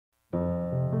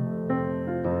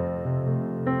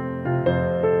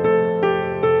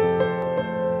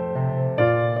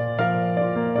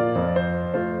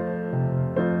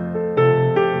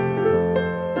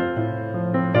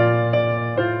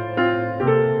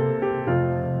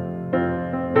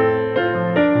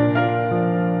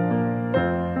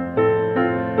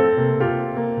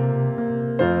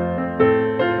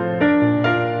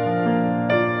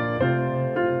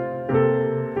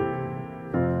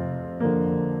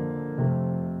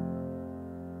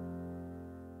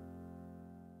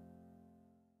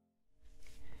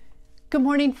Good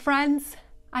morning, friends.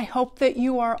 I hope that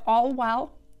you are all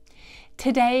well.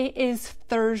 Today is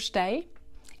Thursday,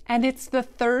 and it's the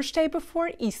Thursday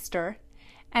before Easter.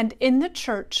 And in the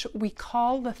church, we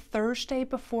call the Thursday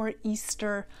before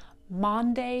Easter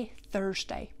Maundy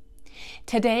Thursday.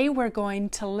 Today, we're going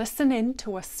to listen in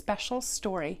to a special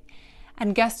story.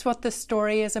 And guess what the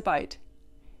story is about?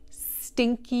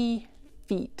 Stinky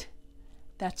feet.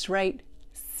 That's right,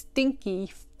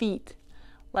 stinky feet.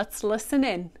 Let's listen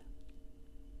in.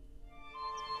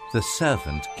 The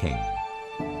Servant King.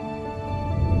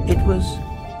 It was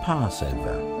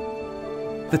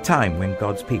Passover, the time when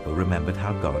God's people remembered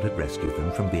how God had rescued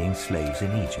them from being slaves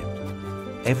in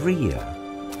Egypt. Every year,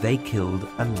 they killed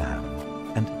a lamb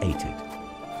and ate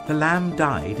it. The lamb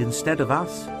died instead of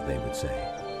us, they would say.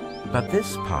 But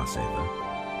this Passover,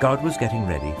 God was getting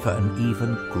ready for an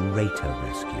even greater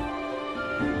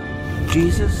rescue.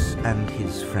 Jesus and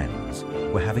his friends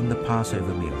were having the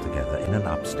Passover meal together in an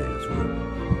upstairs room.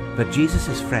 But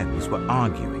Jesus' friends were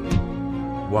arguing.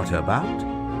 What about?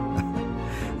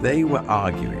 They were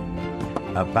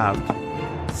arguing about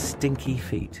stinky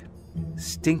feet.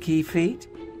 Stinky feet?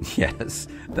 Yes,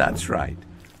 that's right.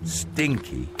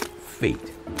 Stinky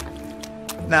feet.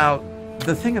 Now,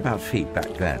 the thing about feet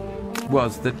back then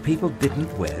was that people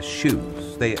didn't wear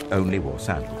shoes. They only wore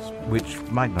sandals, which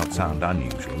might not sound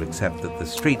unusual, except that the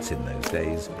streets in those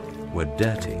days were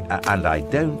dirty. And I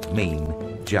don't mean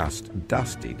just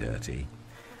dusty dirty.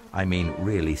 I mean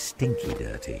really stinky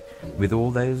dirty, with all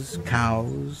those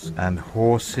cows and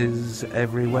horses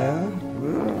everywhere.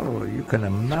 Oh, you can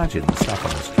imagine the stuff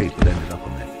on the street that ended up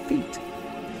on their feet.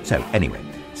 So anyway,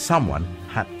 someone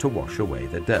had to wash away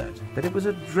the dirt, but it was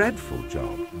a dreadful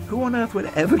job. Who on earth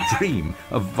would ever dream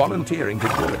of volunteering to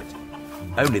do it?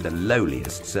 Only the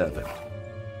lowliest servant.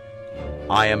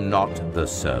 I am not the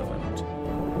servant,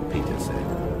 Peter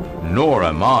said. Nor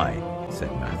am I,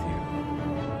 said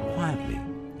Matthew. Quietly,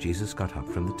 Jesus got up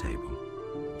from the table,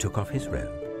 took off his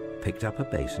robe, picked up a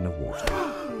basin of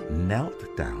water,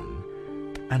 knelt down,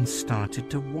 and started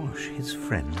to wash his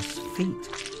friend's feet.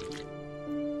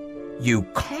 You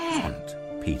can't,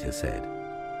 Peter said.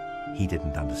 He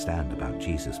didn't understand about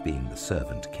Jesus being the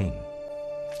servant king.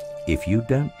 If you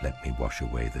don't let me wash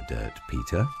away the dirt,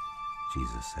 Peter,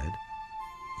 Jesus said,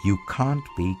 you can't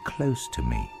be close to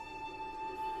me.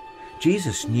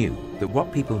 Jesus knew that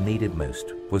what people needed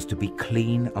most was to be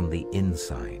clean on the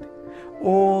inside.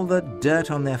 All the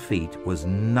dirt on their feet was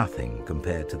nothing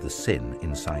compared to the sin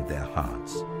inside their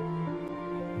hearts.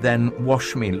 Then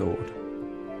wash me, Lord,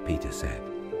 Peter said,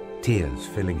 tears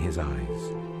filling his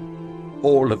eyes.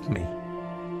 All of me.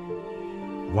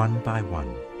 One by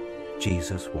one,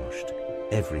 Jesus washed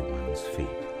everyone's feet.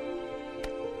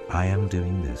 I am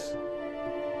doing this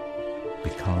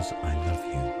because I love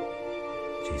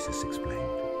you, Jesus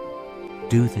explained.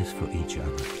 Do this for each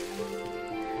other.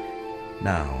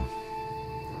 Now,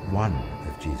 one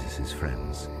of Jesus'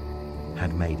 friends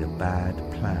had made a bad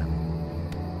plan.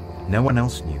 No one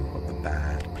else knew what the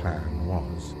bad plan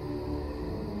was,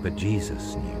 but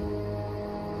Jesus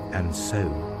knew, and so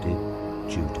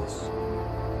did Judas.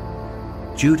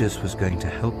 Judas was going to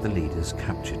help the leaders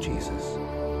capture Jesus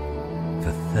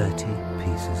for 30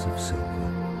 pieces of silver.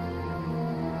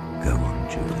 Go on,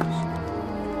 Judas,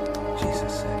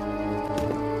 Jesus said.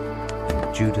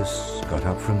 And Judas got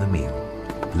up from the meal,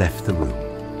 left the room,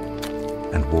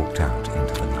 and walked out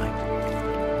into the night.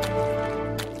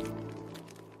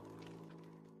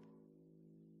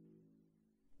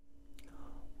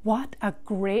 What a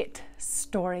great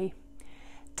story.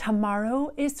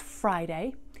 Tomorrow is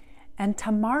Friday, and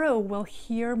tomorrow we'll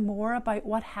hear more about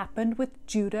what happened with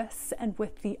Judas and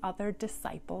with the other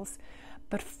disciples.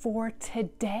 But for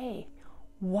today,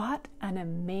 what an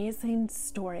amazing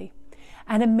story.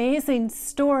 An amazing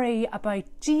story about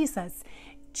Jesus.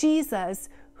 Jesus,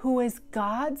 who is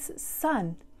God's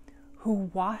Son, who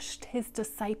washed his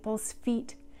disciples'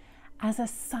 feet as a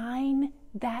sign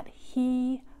that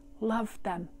he loved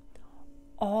them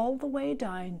all the way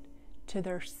down to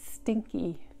their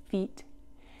stinky feet.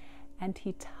 And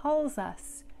he tells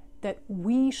us that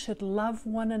we should love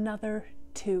one another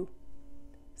too.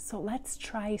 So let's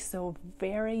try so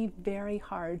very, very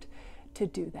hard to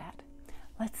do that.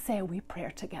 Let's say a wee prayer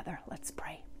together. Let's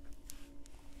pray.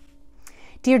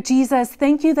 Dear Jesus,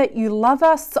 thank you that you love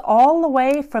us all the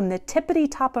way from the tippity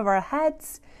top of our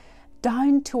heads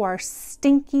down to our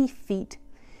stinky feet.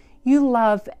 You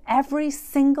love every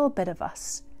single bit of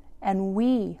us, and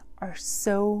we are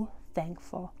so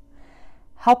thankful.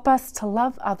 Help us to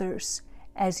love others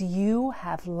as you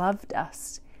have loved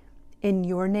us. In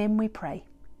your name we pray.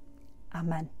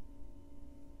 Amen.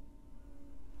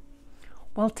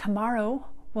 Well, tomorrow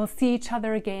we'll see each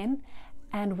other again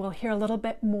and we'll hear a little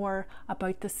bit more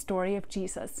about the story of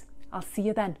Jesus. I'll see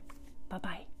you then.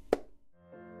 Bye-bye.